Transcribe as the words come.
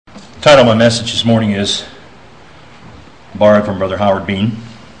The title of my message this morning is borrowed from Brother Howard Bean.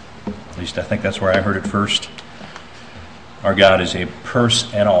 At least I think that's where I heard it first. Our God is a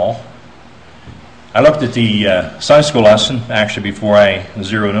purse and all. I looked at the Sunday school lesson, actually, before I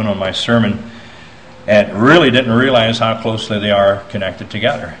zeroed in on my sermon, and really didn't realize how closely they are connected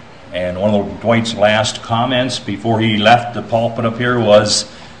together. And one of Dwight's last comments before he left the pulpit up here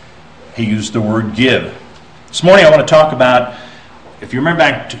was he used the word give. This morning I want to talk about, if you remember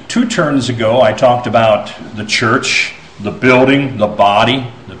back two turns ago, I talked about the church, the building, the body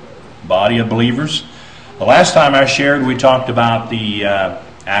of believers. The last time I shared, we talked about the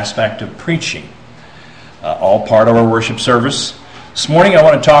aspect of preaching, all part of our worship service. This morning I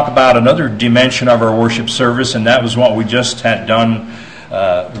want to talk about another dimension of our worship service, and that was what we just had done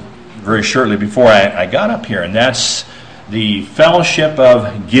very shortly before I got up here, and that's the fellowship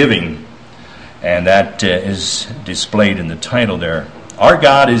of giving. And that is displayed in the title there. Our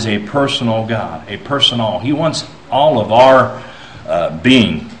God is a personal God, a personal. He wants all of our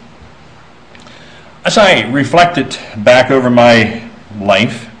being. As I reflected back over my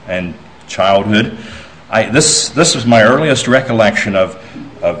life and childhood, this was my earliest recollection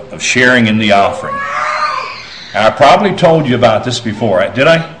of sharing in the offering. And I probably told you about this before, did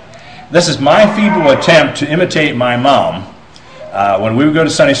I? This is my feeble attempt to imitate my mom. When we would go to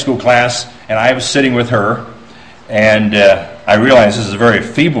Sunday school class, and I was sitting with her, and I realized this is a very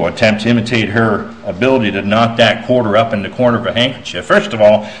feeble attempt to imitate her ability to knot that quarter up in the corner of a handkerchief. First of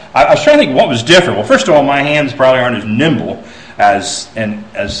all, I was trying to think what was different. Well, first of all, my hands probably aren't as nimble as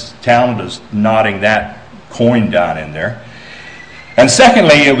talented as knotting that coin down in there. And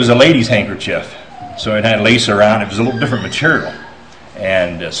secondly, it was a lady's handkerchief, so it had lace around. It was a little different material,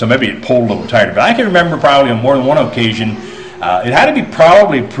 and so maybe it pulled a little tighter. But I can remember probably on more than one occasion, it had to be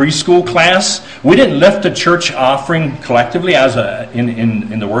probably preschool class. We didn't lift the church offering collectively as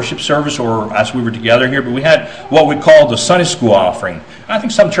in the worship service or as we were together here, but we had what we called the Sunday school offering. I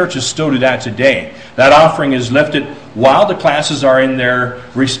think some churches still do that today. That offering is lifted while the classes are in their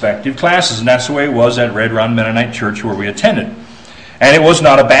respective classes, and that's the way it was at Red Run Mennonite Church where we attended. And it was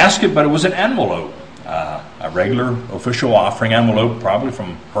not a basket, but it was an envelope, a regular official offering envelope, probably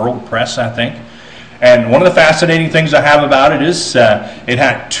from Herald Press, I think. And one of the fascinating things I have about it is it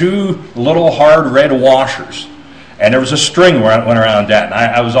had two little hard red washers. And there was a string went around that. And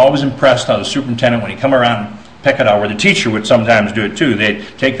I was always impressed how the superintendent, when he'd come around and pick it out, or the teacher would sometimes do it too, they'd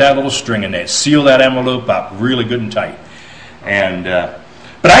take that little string and they'd seal that envelope up really good and tight. And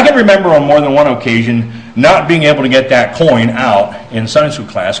but I can remember on more than one occasion not being able to get that coin out in Sunday school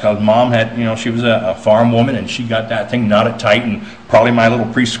class because Mom had, she was a farm woman and she got that thing knotted tight, and probably my little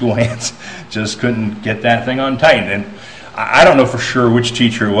preschool hands just couldn't get that thing untightened. And I don't know for sure which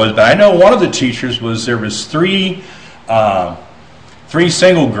teacher it was, but I know one of the teachers there was three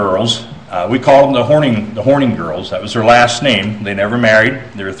single girls. We called them the Horning girls. That was their last name. They never married.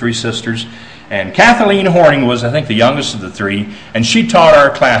 There were three sisters. And Kathleen Horning was, I think, the youngest of the three, and she taught our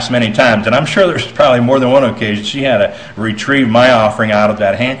class many times, and I'm sure there's probably more than one occasion she had to retrieve my offering out of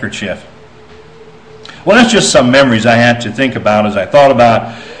that handkerchief. Well, that's just some memories I had to think about as I thought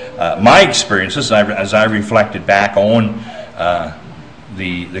about my experiences, as I reflected back on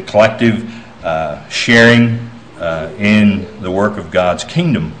the collective sharing in the work of God's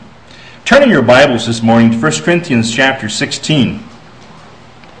kingdom. Turn in your Bibles this morning to 1 Corinthians chapter 16.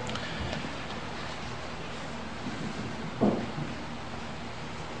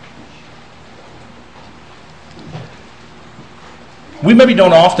 We maybe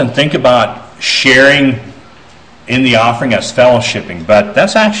don't often think about sharing in the offering as fellowshipping, but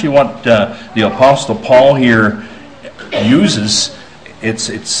that's actually what the Apostle Paul here uses.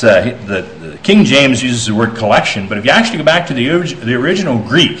 The King James uses the word collection, but if you actually go back to the original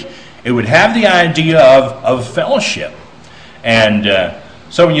Greek, it would have the idea of fellowship. And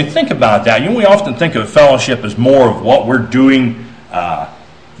so when you think about that, we often think of fellowship as more of what we're doing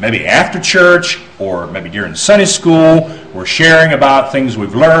maybe after church or maybe during Sunday school. We're sharing about things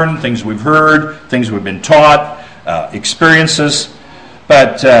we've learned, things we've heard, things we've been taught, experiences.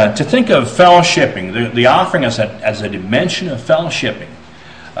 But to think of fellowshipping, the offering as a dimension of fellowshipping,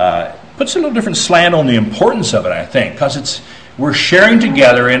 puts a little different slant on the importance of it, I think, because we're sharing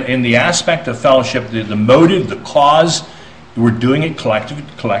together in the aspect of fellowship, the motive, the cause. We're doing it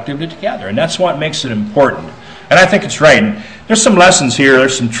collectively together, and that's what makes it important. And I think it's right. And there's some lessons here.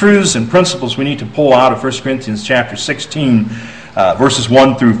 There's some truths and principles we need to pull out of 1 Corinthians chapter 16, verses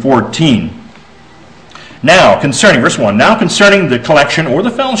 1 through 14. Verse 1, now concerning the collection or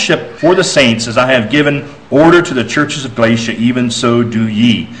the fellowship for the saints, as I have given order to the churches of Galatia, even so do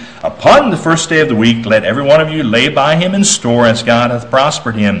ye. Upon the first day of the week, let every one of you lay by him in store, as God hath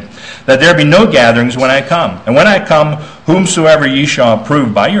prospered him, that there be no gatherings when I come. And when I come, whomsoever ye shall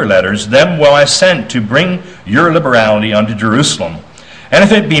approve by your letters, them will I send to bring your liberality unto Jerusalem. And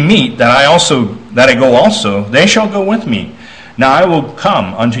if it be meet that I go also, they shall go with me. Now I will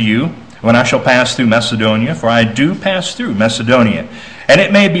come unto you when I shall pass through Macedonia, for I do pass through Macedonia. And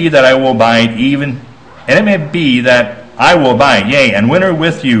it may be that I will abide yea, and winter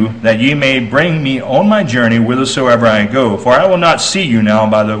with you, that ye may bring me on my journey whithersoever I go. For I will not see you now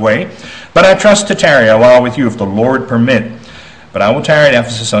by the way, but I trust to tarry a while with you, if the Lord permit. But I will tarry at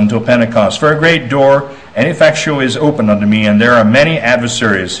Ephesus until Pentecost. For a great door and effectual is opened unto me, and there are many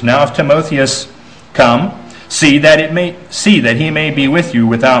adversaries. Now if Timotheus come, see that he may be with you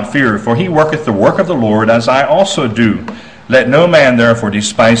without fear, for he worketh the work of the Lord, as I also do. Let no man therefore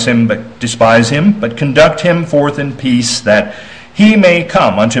despise him, but conduct him forth in peace, that he may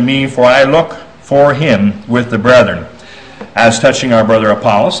come unto me, for I look for him with the brethren. As touching our brother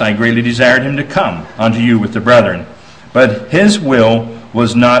Apollos, I greatly desired him to come unto you with the brethren. But his will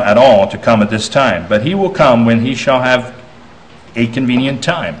was not at all to come at this time, but he will come when he shall have a convenient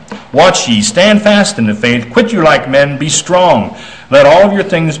time. Watch ye, stand fast in the faith, quit you like men, be strong. Let all of your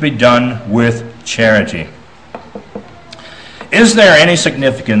things be done with charity. Is there any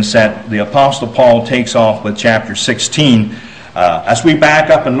significance that the Apostle Paul takes off with chapter 16? As we back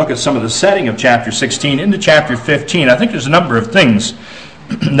up and look at some of the setting of chapter 16 into chapter 15, I think there's a number of things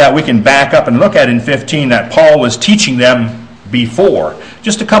that we can back up and look at in 15 that Paul was teaching them before.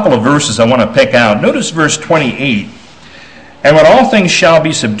 Just a couple of verses I want to pick out. Notice verse 28. And when all things shall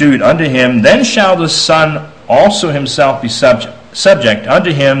be subdued unto him, then shall the Son also himself be subject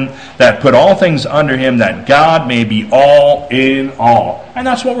unto him that put all things under him, that God may be all in all. And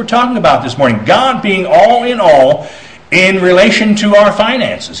that's what we're talking about this morning. God being all in relation to our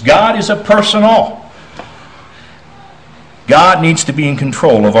finances. God is a personal. God needs to be in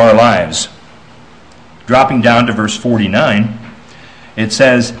control of our lives. Dropping down to verse 49, it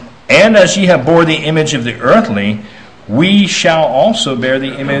says, and as ye have bore the image of the earthly, we shall also bear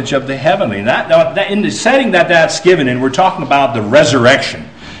the image of the heavenly. That in the setting that's given, and we're talking about the resurrection,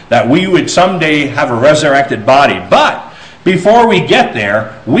 that we would someday have a resurrected body. But before we get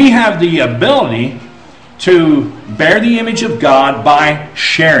there, we have the ability to bear the image of God by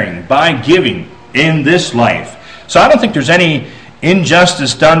sharing, by giving in this life. So I don't think there's any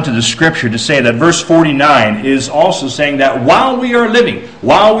injustice done to the Scripture to say that verse 49 is also saying that while we are living,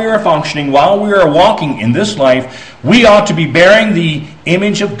 while we are functioning, while we are walking in this life, we ought to be bearing the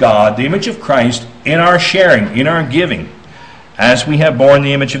image of God, the image of Christ, in our sharing, in our giving. As we have borne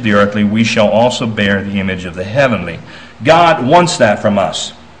the image of the earthly, we shall also bear the image of the heavenly. God wants that from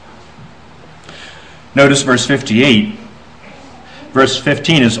us. Notice verse 58. Verse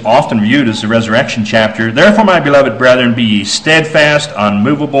 15 is often viewed as the resurrection chapter. Therefore, my beloved brethren, be ye steadfast,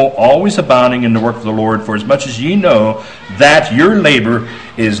 unmovable, always abounding in the work of the Lord, for as much as ye know that your labor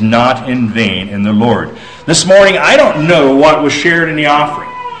is not in vain in the Lord. This morning, I don't know what was shared in the offering.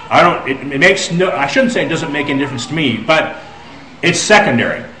 I shouldn't say it doesn't make any difference to me, but it's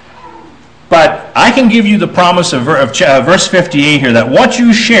secondary. But I can give you the promise of verse 58 here, that what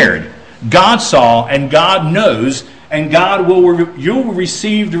you shared, God saw and God knows, and you'll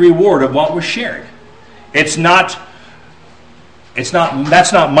receive the reward of what was shared. That's not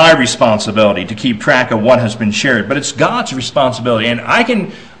my responsibility to keep track of what has been shared, but it's God's responsibility. And I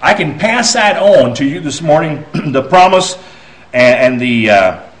can pass that on to you this morning, the promise and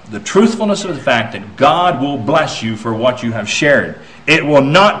the truthfulness of the fact that God will bless you for what you have shared. It will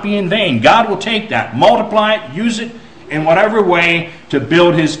not be in vain. God will take that, multiply it, use it in whatever way to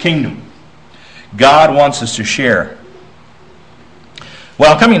build His kingdom. God wants us to share.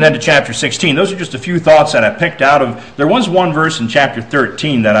 Well, coming then to chapter 16, those are just a few thoughts that I picked out of. There was one verse in chapter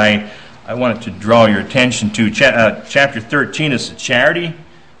 13 that I wanted to draw your attention to. Chapter 13 is the charity,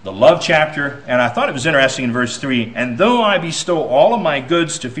 the love chapter, and I thought it was interesting in verse 3. And though I bestow all of my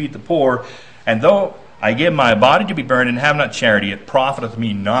goods to feed the poor, and though I give my body to be burned and have not charity, it profiteth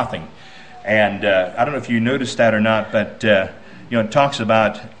me nothing. And I don't know if you noticed that or not, but it talks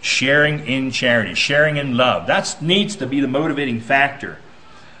about sharing in charity, sharing in love. That needs to be the motivating factor.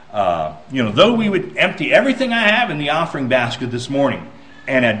 Though we would empty everything I have in the offering basket this morning,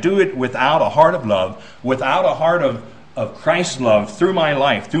 and I do it without a heart of love, without a heart of Christ's love through my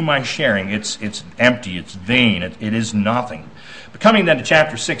life, through my sharing, it's empty, it's vain, it is nothing. But coming then to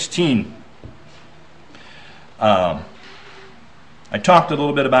chapter 16, I talked a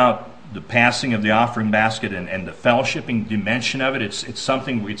little bit about the passing of the offering basket and the fellowshipping dimension of it. It's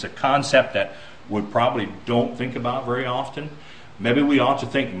a concept that we probably don't think about very often. Maybe we ought to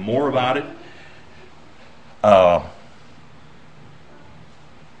think more about it.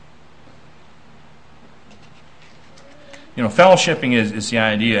 Fellowshipping is the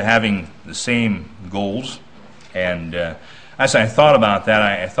idea of having the same goals. And as I thought about that,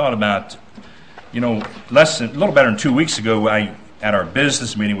 I thought about, a little better than 2 weeks ago, at our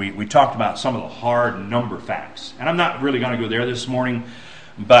business meeting, we talked about some of the hard number facts. And I'm not really going to go there this morning,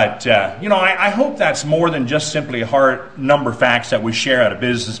 but, I hope that's more than just simply hard number facts that we share at a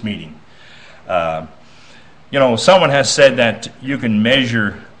business meeting. Someone has said that you can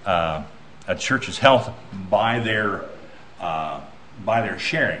measure a church's health by their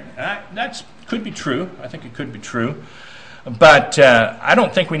sharing. That could be true. I think it could be true. But I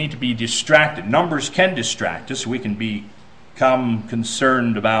don't think we need to be distracted. Numbers can distract us. We can become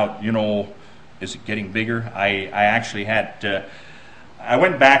concerned about, is it getting bigger? I actually had... I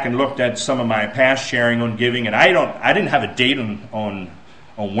went back and looked at some of my past sharing on giving, and I didn't have a date on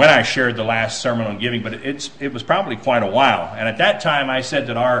when I shared the last sermon on giving, but it was probably quite a while. And at that time, I said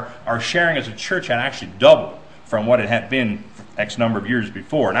that our sharing as a church had actually doubled from what it had been X number of years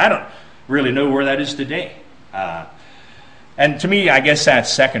before. And I don't really know where that is today. And to me, I guess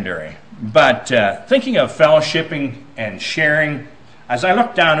that's secondary. But thinking of fellowshipping and sharing, as I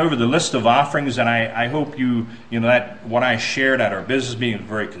look down over the list of offerings, and I hope that what I shared at our business meeting is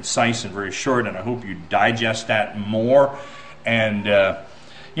very concise and very short, and I hope you digest that more. And,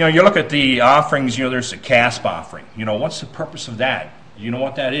 you look at the offerings, there's a CASP offering. What's the purpose of that? You know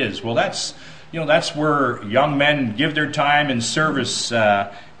what that is? Well, that's where young men give their time in service in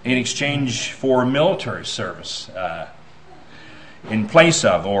exchange for military service, in place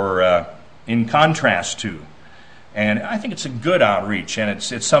of or in contrast to. And I think it's a good outreach, and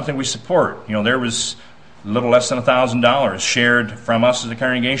it's something we support. There was a little less than $1,000 shared from us as a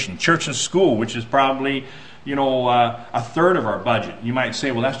congregation. Church and school, which is probably, a third of our budget. You might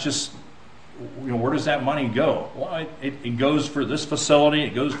say, well, that's just, where does that money go? Well, it goes for this facility.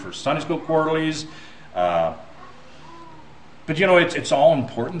 It goes for Sunday school quarterlies. But, it's all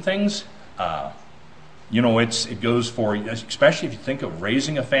important things. It goes for, especially if you think of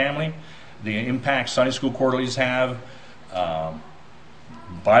raising a family, the impact Sunday school quarterlies have,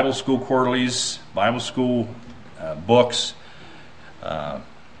 Bible school quarterlies, Bible school books,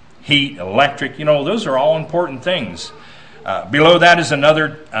 heat, electric, those are all important things. Below that is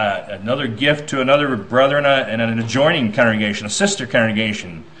another gift to another brother in an adjoining congregation, a sister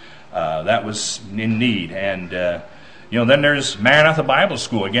congregation that was in need. And, then there's Maranatha Bible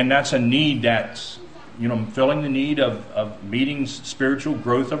School. Again, that's a need that's filling the need of meeting spiritual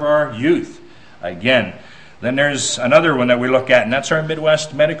growth of our youth. Again, then there's another one that we look at, and that's our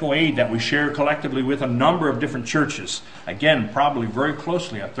Midwest Medical Aid that we share collectively with a number of different churches. Again, probably very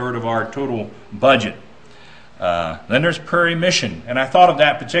closely a third of our total budget. Then there's Prairie Mission, and I thought of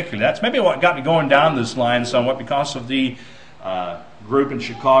that particularly. That's maybe what got me going down this line somewhat because of the group in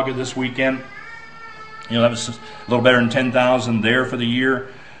Chicago this weekend. That was a little better than $10,000 there for the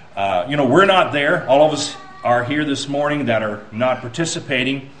year. We're not there. All of us are here this morning that are not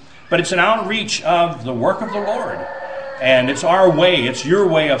participating. But it's an outreach of the work of the Lord. And it's our way, it's your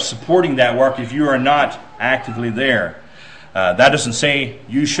way of supporting that work if you are not actively there. That doesn't say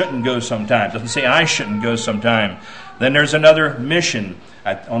you shouldn't go sometime. It doesn't say I shouldn't go sometime. Then there's another mission.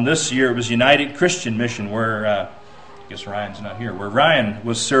 On this year, it was United Christian Mission where, I guess Ryan's not here, where Ryan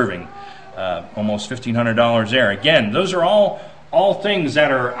was serving. Almost $1,500 there. Again, those are all things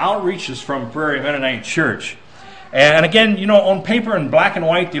that are outreaches from Prairie Mennonite Church. And again, on paper in black and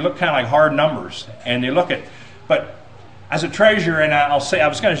white, they look kind of like hard numbers. And but as a treasurer, and I'll say, I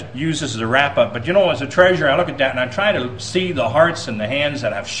was going to use this as a wrap-up, but as a treasurer, I look at that and I try to see the hearts and the hands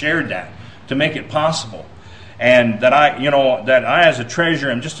that have shared that to make it possible. And that I as a treasurer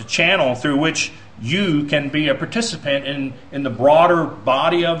am just a channel through which you can be a participant in the broader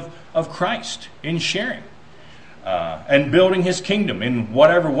body of Christ in sharing. And building His kingdom in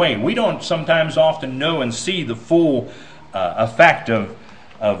whatever way. We don't sometimes often know and see the full effect of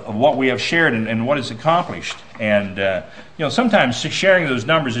what we have shared and what is accomplished. And, sometimes sharing those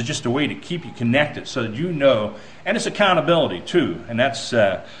numbers is just a way to keep you connected so that and it's accountability too. And that's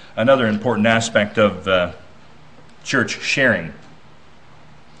another important aspect of church sharing.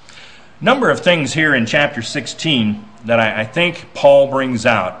 Number of things here in chapter 16 that I think Paul brings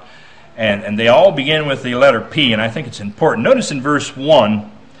out. And they all begin with the letter P, and I think it's important. Notice in verse 1,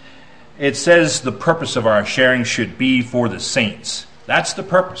 it says the purpose of our sharing should be for the saints. That's the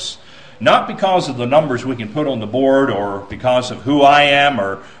purpose. not because of the numbers we can put on the board or because of who I am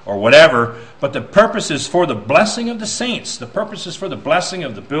or whatever, but the purpose is for the blessing of the saints. The purpose is for the blessing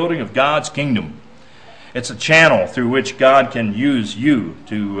of the building of God's kingdom. It's a channel through which God can use you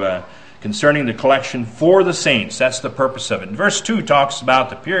to concerning the collection for the saints. That's the purpose of it. And verse 2 talks about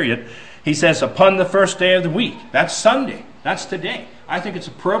the period. He says, upon the first day of the week. That's Sunday. That's today. I think it's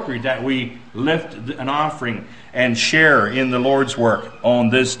appropriate that we lift an offering and share in the Lord's work on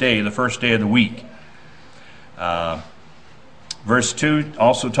this day, the first day of the week. Verse 2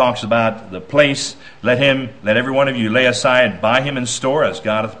 also talks about the place. Let every one of you lay aside by him in store as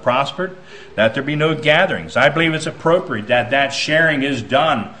God hath prospered, that there be no gatherings. I believe it's appropriate that sharing is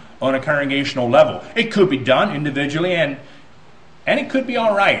done on a congregational level. It could be done individually, and it could be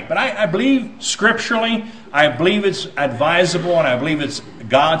all right. But I believe scripturally, I believe it's advisable, and I believe it's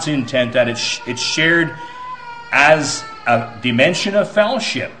God's intent that it's shared as a dimension of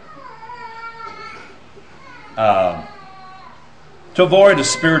fellowship. To avoid a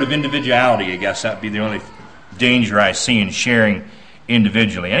spirit of individuality, I guess that would be the only danger I see in sharing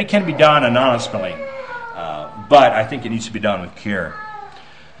individually. And it can be done anonymously, but I think it needs to be done with care.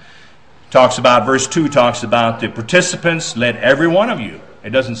 Verse 2 talks about the participants. Let every one of you. It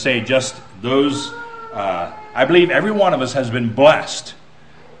doesn't say just those. I believe every one of us has been blessed.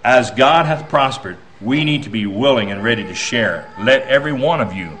 As God hath prospered, we need to be willing and ready to share. Let every one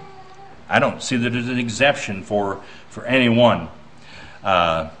of you. I don't see that there's an exception for anyone.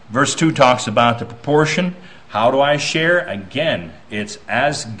 Verse 2 talks about the proportion. How do I share? Again, it's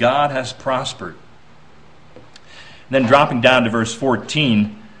as God has prospered. Then dropping down to verse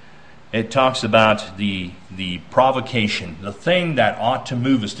 14, it talks about the provocation, the thing that ought to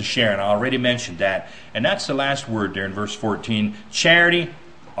move us to share. And I already mentioned that. And that's the last word there in verse 14. Charity,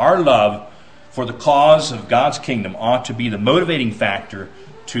 our love for the cause of God's kingdom ought to be the motivating factor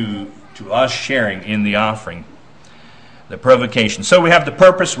to us sharing in the offering. The provocation. So we have the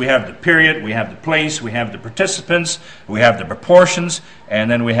purpose, we have the period, we have the place, we have the participants, we have the proportions,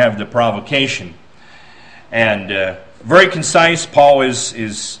 and then we have the provocation. And very concise. Paul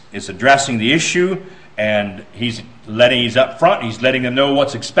is addressing the issue, and he's up front. He's letting them know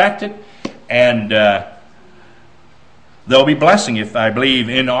what's expected, and there'll be blessing, if I believe,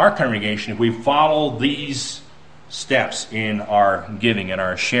 in our congregation if we follow these steps in our giving and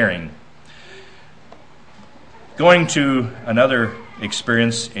our sharing. Going to another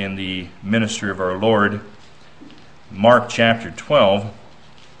experience in the ministry of our Lord, Mark chapter 12.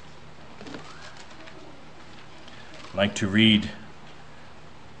 I'd like to read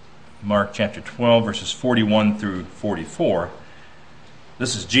Mark chapter 12, verses 41 through 44.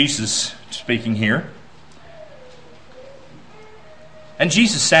 This is Jesus speaking here. And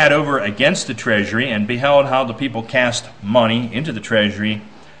Jesus sat over against the treasury and beheld how the people cast money into the treasury,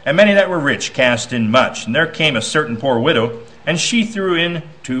 and many that were rich cast in much. And there came a certain poor widow, and she threw in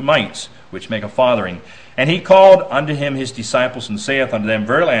 2 mites, which make a farthing. And he called unto him his disciples, and saith unto them,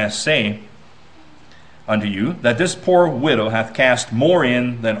 Verily I say unto you, that this poor widow hath cast more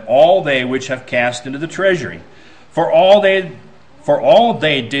in than all they which have cast into the treasury. For all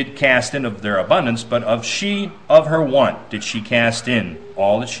they did cast in of their abundance, but of her want did she cast in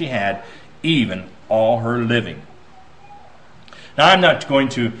all that she had, even all her living. Now I'm not going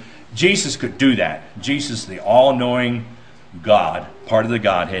to, Jesus could do that. Jesus, the all-knowing God, part of the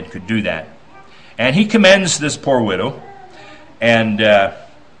Godhead, could do that. And he commends this poor widow, and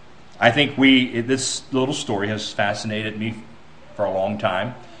I think this little story has fascinated me for a long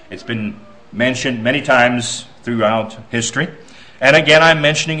time. It's been mentioned many times throughout history. And again, I'm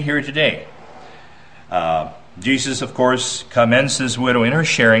mentioning here today. Jesus, of course, commends this widow in her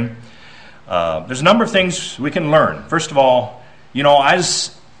sharing. There's a number of things we can learn. First of all,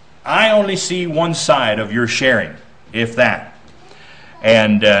 I only see one side of your sharing, if that.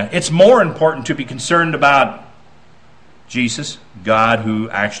 And it's more important to be concerned about Jesus, God, who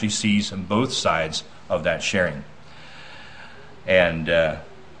actually sees on both sides of that sharing. And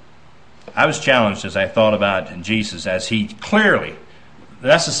I was challenged as I thought about Jesus, as he clearly,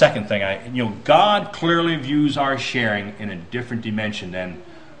 that's the second thing, God clearly views our sharing in a different dimension than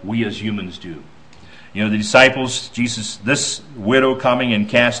we as humans do. The disciples, Jesus, this widow coming and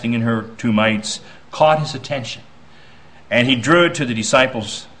casting in her 2 mites, caught his attention. And he drew it to the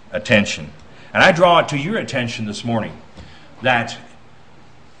disciples' attention. And I draw it to your attention this morning, that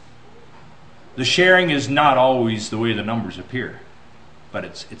the sharing is not always the way the numbers appear, but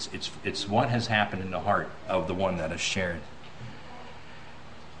it's what has happened in the heart of the one that has shared.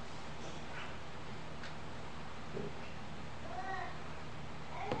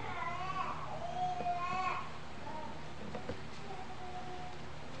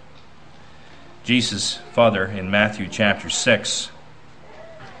 Jesus' Father in Matthew chapter 6.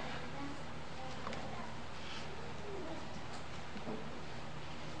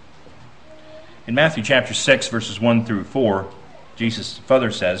 In Matthew chapter 6, verses 1 through 4, Jesus'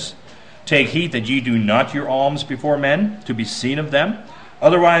 Father says, "Take heed that ye do not your alms before men, to be seen of them.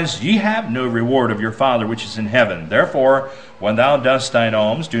 Otherwise ye have no reward of your Father which is in heaven. Therefore, when thou dost thine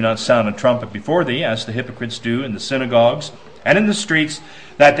alms, do not sound a trumpet before thee, as the hypocrites do in the synagogues and in the streets,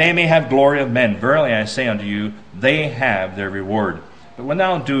 that they may have glory of men. Verily I say unto you, they have their reward. But when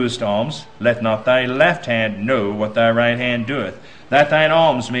thou doest alms, let not thy left hand know what thy right hand doeth, that thine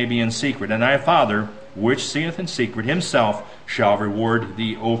alms may be in secret, and thy Father, which seeth in secret, himself shall reward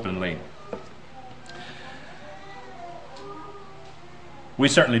thee openly." We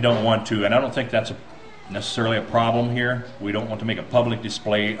certainly don't want to, and I don't think that's necessarily a problem here. We don't want to make a public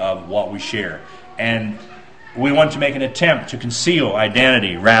display of what we share. And we want to make an attempt to conceal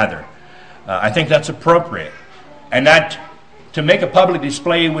identity, rather. I think that's appropriate. And that to make a public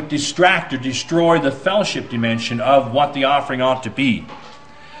display would distract or destroy the fellowship dimension of what the offering ought to be.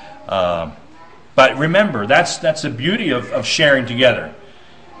 But remember, that's the beauty of sharing together.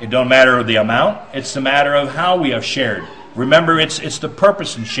 It don't matter the amount, it's the matter of how we have shared. Remember, it's the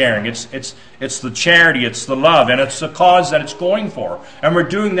purpose in sharing. It's the charity, it's the love, and it's the cause that it's going for. And we're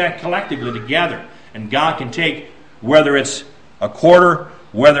doing that collectively together. And God can take, whether it's a quarter,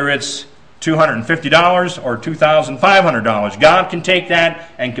 whether it's $250 or $2,500. God can take that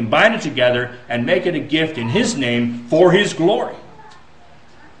and combine it together and make it a gift in His name for His glory.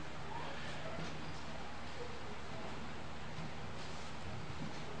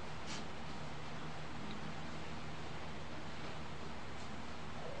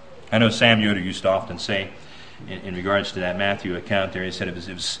 I know Sam Yoder used to often say, in regards to that Matthew account there, he said it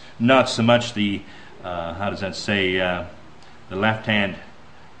was not so much the, the left hand,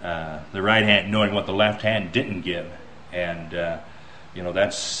 the right hand knowing what the left hand didn't give. And, that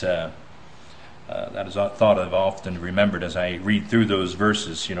is thought of often remembered as I read through those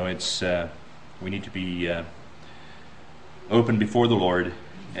verses. We need to be open before the Lord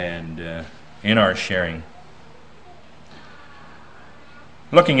and in our sharing.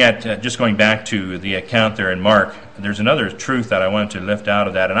 Looking at, just going back to the account there in Mark, there's another truth that I wanted to lift out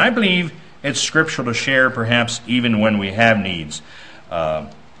of that, and I believe it's scriptural to share perhaps even when we have needs.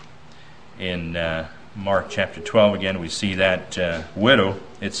 In Mark chapter 12, again, we see that widow.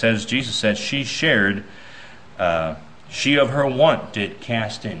 It says, Jesus said, she shared, she of her want did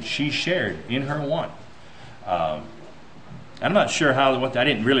cast in. She shared in her want. I'm not sure I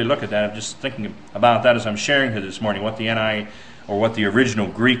didn't really look at that. I'm just thinking about that as I'm sharing here this morning, what the NI or what the original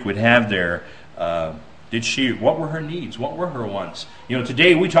Greek would have there. What were her needs? What were her wants?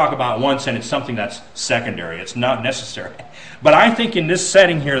 Today we talk about wants and it's something that's secondary. It's not necessary. But I think in this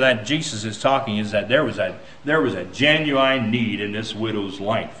setting here that Jesus is talking is that there was a genuine need in this widow's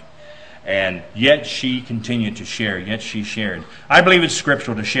life. And yet she continued to share. Yet she shared. I believe it's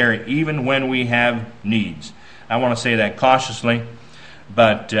scriptural to share even when we have needs. I want to say that cautiously.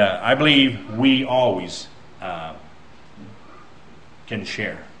 But I believe we always can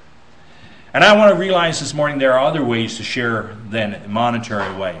share. And I want to realize this morning there are other ways to share than a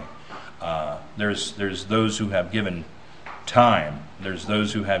monetary way. There's those who have given time. There's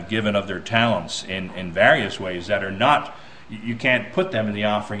those who have given of their talents in various ways that are not, you can't put them in the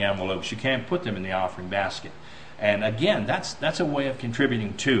offering envelopes. You can't put them in the offering basket. And again, that's a way of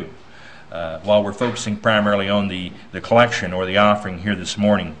contributing too, while we're focusing primarily on the collection or the offering here this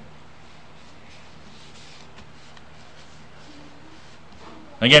morning.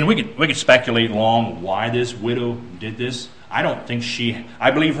 Again, we could speculate long why this widow did this. I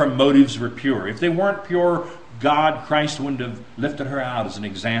believe her motives were pure. If they weren't pure, Christ wouldn't have lifted her out as an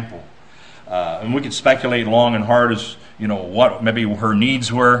example. And we could speculate long and hard as, what maybe her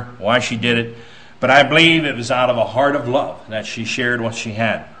needs were, why she did it. But I believe it was out of a heart of love that she shared what she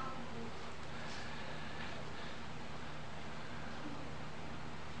had.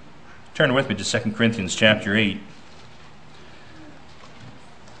 Turn with me to 2 Corinthians chapter 8.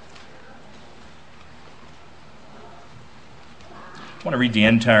 I want to read the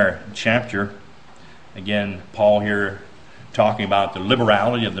entire chapter. Again, Paul here talking about the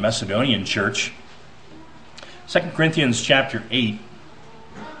liberality of the Macedonian church. 2 Corinthians chapter 8,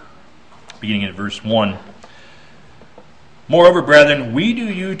 beginning at verse 1. Moreover, brethren, we do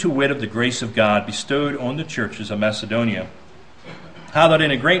you to wit of the grace of God bestowed on the churches of Macedonia, how that in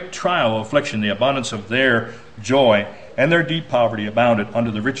a great trial of affliction the abundance of their joy and their deep poverty abounded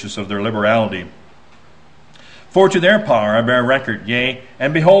unto the riches of their liberality. For to their power I bear record, yea,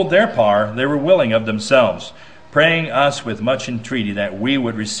 and behold their power, they were willing of themselves, praying us with much entreaty that we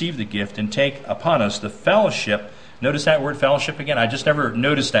would receive the gift and take upon us the fellowship. Notice that word fellowship again? I just never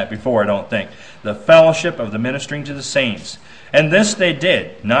noticed that before, I don't think. The fellowship of the ministering to the saints. And this they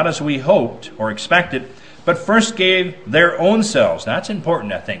did, not as we hoped or expected, but first gave their own selves. That's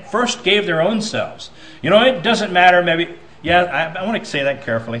important, I think. First gave their own selves. It doesn't matter, maybe. Yeah, I want to say that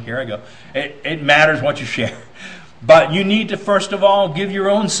carefully. Here I go. It matters what you share. But you need to first of all give your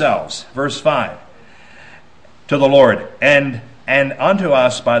own selves. Verse 5. To the Lord and unto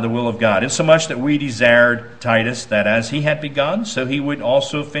us by the will of God, insomuch that we desired Titus, that as he had begun, so he would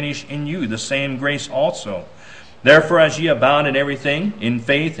also finish in you the same grace also. Therefore, as ye abound in everything, in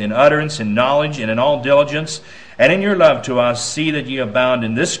faith, in utterance, in knowledge, and in all diligence, and in your love to us, see that ye abound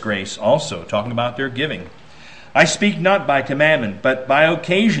in this grace also, talking about their giving. I speak not by commandment, but by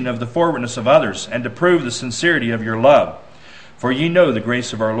occasion of the forwardness of others, and to prove the sincerity of your love. For ye know the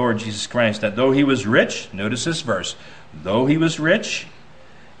grace of our Lord Jesus Christ, that though he was rich, notice this verse, though he was rich,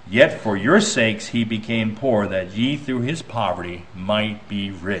 yet for your sakes he became poor, that ye through his poverty might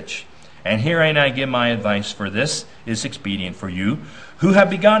be rich. And herein I give my advice, for this is expedient for you, who have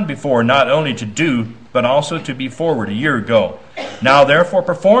begun before not only to do, but also to be forward a year ago. Now therefore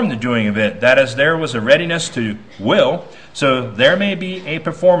perform the doing of it, that as there was a readiness to will, so there may be a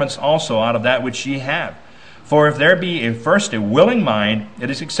performance also out of that which ye have. For if there be first a willing mind,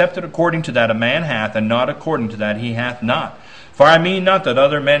 it is accepted according to that a man hath, and not according to that he hath not. For I mean not that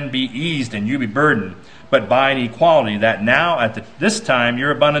other men be eased and you be burdened, but by an equality, that now at this time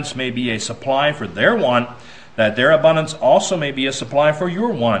your abundance may be a supply for their want, that their abundance also may be a supply for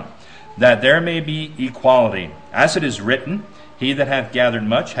your want, that there may be equality. As it is written, he that hath gathered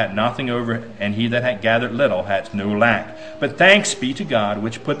much hath nothing over, and he that hath gathered little hath no lack. But thanks be to God,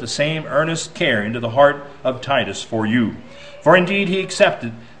 which put the same earnest care into the heart of Titus for you. For indeed he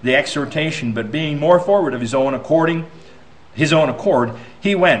accepted the exhortation, but being more forward of his own accord,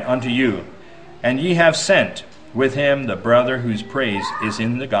 he went unto you. And ye have sent with him the brother whose praise is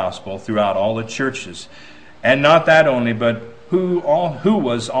in the gospel throughout all the churches. And not that only, but who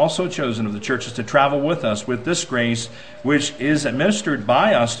was also chosen of the churches to travel with us with this grace, which is administered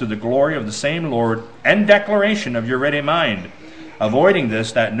by us to the glory of the same Lord, and declaration of your ready mind, avoiding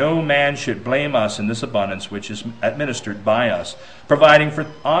this, that no man should blame us in this abundance which is administered by us, providing for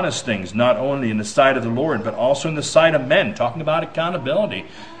honest things, not only in the sight of the Lord, but also in the sight of men, talking about accountability.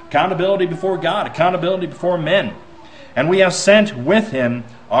 Accountability before God, accountability before men. And we have sent with him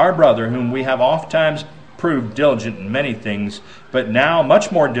our brother, whom we have ofttimes proved diligent in many things, but now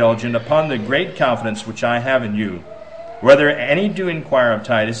much more diligent upon the great confidence which I have in you. Whether any do inquire of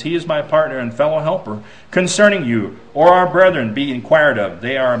Titus, he is my partner and fellow helper concerning you, or our brethren be inquired of.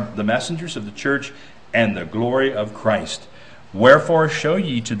 They are the messengers of the church and the glory of Christ. Wherefore show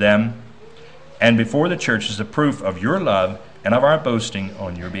ye to them and before the churches the proof of your love and of our boasting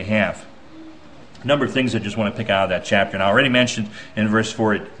on your behalf. A number of things I just want to pick out of that chapter. And I already mentioned in verse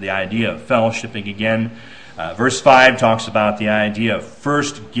 4 the idea of fellowshipping again. Verse 5 talks about the idea of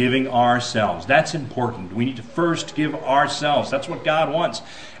first giving ourselves. That's important. We need to first give ourselves. That's what God wants.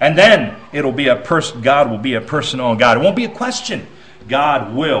 And then God will be a personal God. It won't be a question.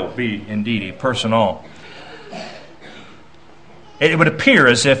 God will be indeed a personal. It would appear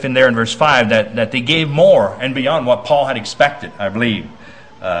as if in verse 5 that they gave more and beyond what Paul had expected, I believe.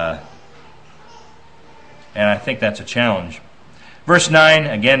 And I think that's a challenge. Verse 9,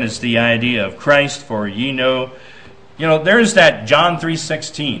 again, is the idea of Christ, for ye know. There's that John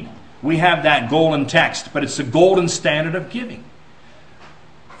 3:16. We have that golden text, but it's the golden standard of giving.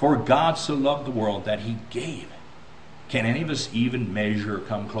 For God so loved the world that he gave. Can any of us even measure or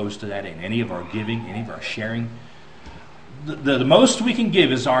come close to that in any of our giving, any of our sharing? The most we can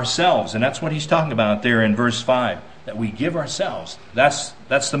give is ourselves, and that's what he's talking about there in verse 5, that we give ourselves. That's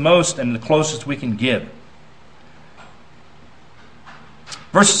the most and the closest we can give.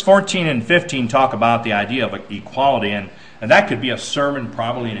 Verses 14 and 15 talk about the idea of equality, and that could be a sermon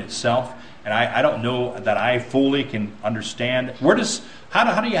probably in itself, and I don't know that I fully can understand.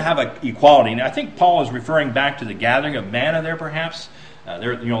 How do you have equality? And I think Paul is referring back to the gathering of manna there, perhaps.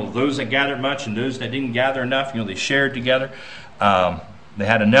 Those that gathered much and those that didn't gather enough, they shared together. They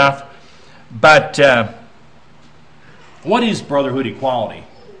had enough. But what is brotherhood equality?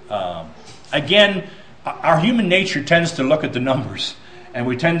 Again, our human nature tends to look at the numbers, and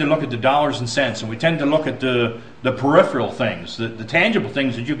we tend to look at the dollars and cents, and we tend to look at the peripheral things, the tangible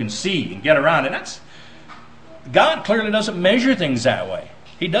things that you can see and get around. And God clearly doesn't measure things that way.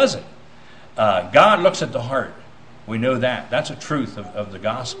 He doesn't. God looks at the heart. We know that. That's a truth of the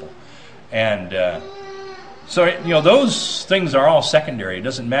gospel. And So, those things are all secondary. It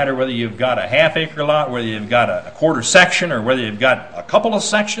doesn't matter whether you've got a half-acre lot, whether you've got a quarter section, or whether you've got a couple of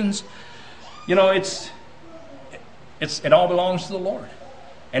sections. It all belongs to the Lord.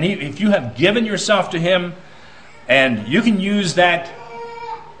 And if you have given yourself to Him, and you can use that,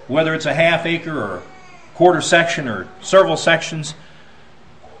 whether it's a half-acre or quarter section or several sections,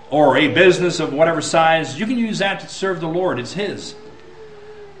 or a business of whatever size, you can use that to serve the Lord. It's His.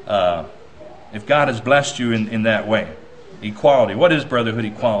 If God has blessed you in that way. Equality. What is brotherhood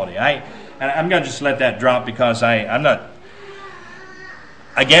equality? I'm going to just let that drop because I'm not...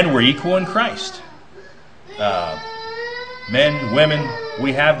 Again, we're equal in Christ. Men, women,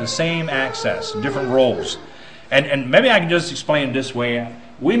 we have the same access, different roles. And maybe I can just explain it this way.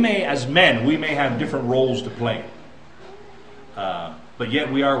 As men, we may have different roles to play. But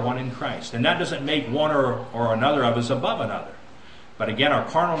yet we are one in Christ. And that doesn't make one or another of us above another. But again, our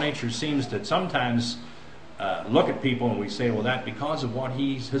carnal nature seems to sometimes look at people and we say, well, that because of what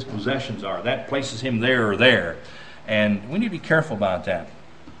his possessions are, that places him there or there. And we need to be careful about that.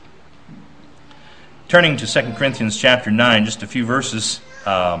 Turning to 2 Corinthians chapter 9, just a few verses.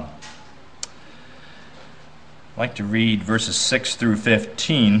 I'd like to read verses 6 through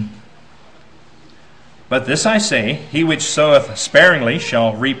 15. But this I say, he which soweth sparingly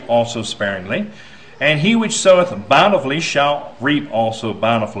shall reap also sparingly, and he which soweth bountifully shall reap also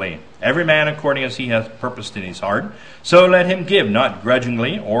bountifully. Every man according as he hath purposed in his heart, so let him give, not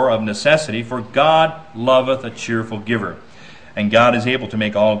grudgingly or of necessity, for God loveth a cheerful giver. And God is able to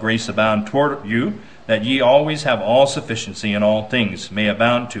make all grace abound toward you, that ye always have all sufficiency in all things, may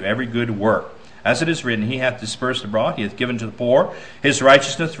abound to every good work. As it is written, he hath dispersed abroad, he hath given to the poor, his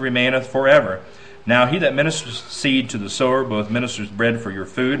righteousness remaineth forever. Now he that ministers seed to the sower, both ministers bread for your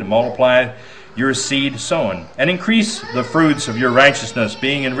food, and multiply your seed sown, and increase the fruits of your righteousness,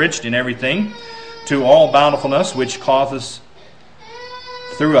 being enriched in everything, to all bountifulness, which causeth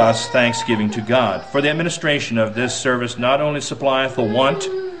through us thanksgiving to God. For the administration of this service not only supplieth the want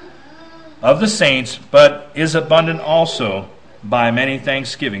of the saints, but is abundant also by many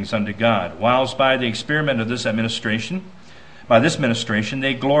thanksgivings unto God, whilst by the experiment of this administration, by this ministration,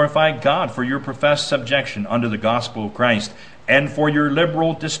 they glorify God for your professed subjection unto the gospel of Christ, and for your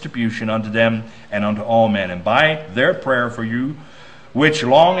liberal distribution unto them and unto all men, and by their prayer for you, which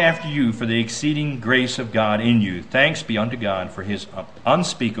long after you for the exceeding grace of God in you. Thanks be unto God for his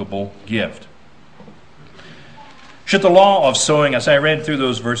unspeakable gift. Should the law of sowing, as I read through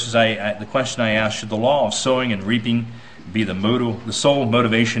those verses, the question I asked, should the law of sowing and reaping be the sole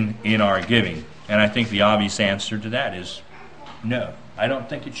motivation in our giving? And I think the obvious answer to that is no. I don't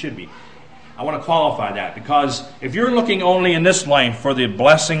think it should be. I want to qualify that, because if you're looking only in this life for the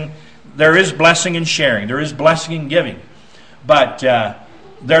blessing, there is blessing in sharing, there is blessing in giving, but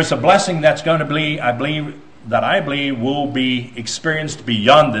there's a blessing that's going to be, I believe will be experienced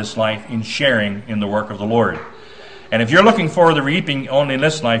beyond this life in sharing in the work of the Lord. And if you're looking for the reaping only in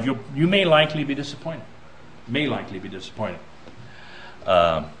this life, you may likely be disappointed.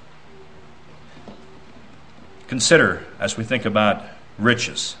 Consider, as we think about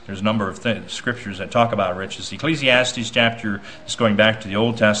riches, there's a number of scriptures that talk about riches. Ecclesiastes chapter, this is going back to the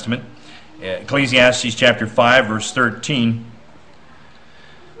Old Testament, Ecclesiastes chapter 5, verse 13.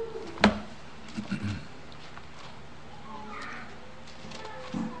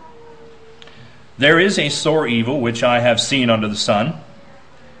 There is a sore evil which I have seen under the sun,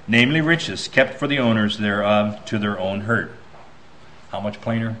 namely riches, kept for the owners thereof to their own hurt. How much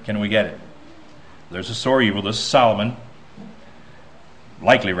plainer can we get it? There's a sore evil. This is Solomon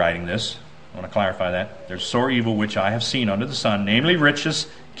likely writing this. I want to clarify that. There's a sore evil which I have seen under the sun, namely riches,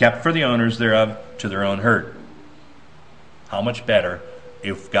 kept for the owners thereof to their own hurt. How much better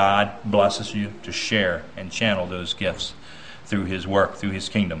if God blesses you to share and channel those gifts through his work, through his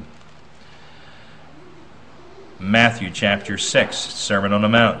kingdom. Matthew chapter 6, Sermon on the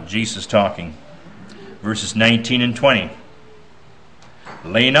Mount, Jesus talking, verses 19 and 20.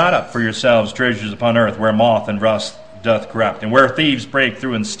 Lay not up for yourselves treasures upon earth, where moth and rust doth corrupt, and where thieves break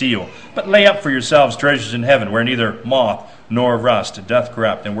through and steal. But lay up for yourselves treasures in heaven, where neither moth nor rust doth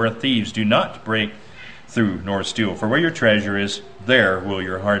corrupt, and where thieves do not break through nor steal. For where your treasure is, there will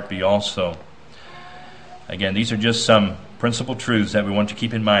your heart be also. Again, these are just some principal truths that we want to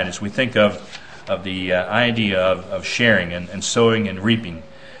keep in mind as we think of the idea of sharing and sowing and reaping.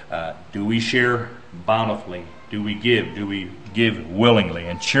 Do we share bountifully? Do we give? Do we give willingly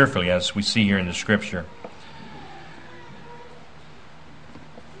and cheerfully, as we see here in the Scripture?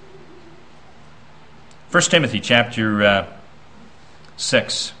 First Timothy chapter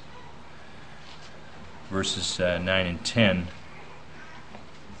 6, verses 9 and 10.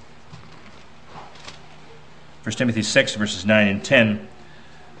 1 Timothy 6, verses 9 and 10.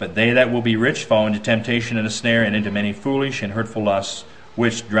 But they that will be rich fall into temptation and a snare, and into many foolish and hurtful lusts,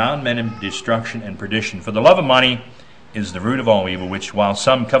 which drown men in destruction and perdition. For the love of money is the root of all evil, which while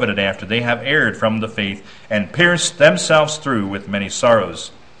some coveted after, they have erred from the faith, and pierced themselves through with many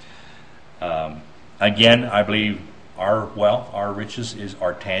sorrows. Again, I believe our wealth, our riches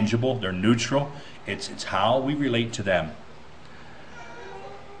are tangible, they're neutral. It's how we relate to them.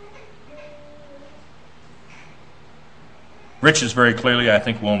 Riches, very clearly, I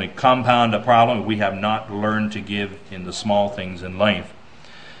think, will only compound a problem if we have not learned to give in the small things in life.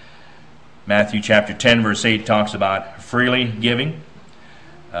 Matthew chapter 10, verse 8 talks about freely giving.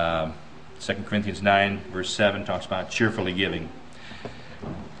 2 Corinthians 9, verse 7 talks about cheerfully giving.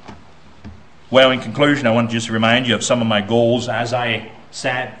 Well, in conclusion, I want to just remind you of some of my goals as I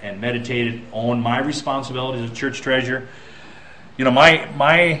sat and meditated on my responsibilities as church treasurer. You know,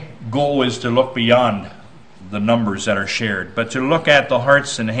 my goal is to look beyond the numbers that are shared, but to look at the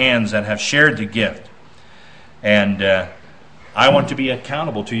hearts and hands that have shared the gift. And I want to be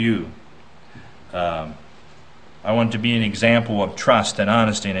accountable to you. I want to be an example of trust and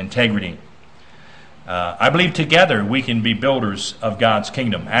honesty and integrity. I believe together we can be builders of God's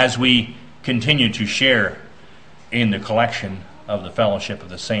kingdom as we continue to share in the collection of the fellowship of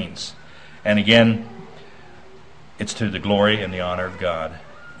the saints. And again, it's to the glory and the honor of God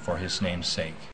for His name's sake.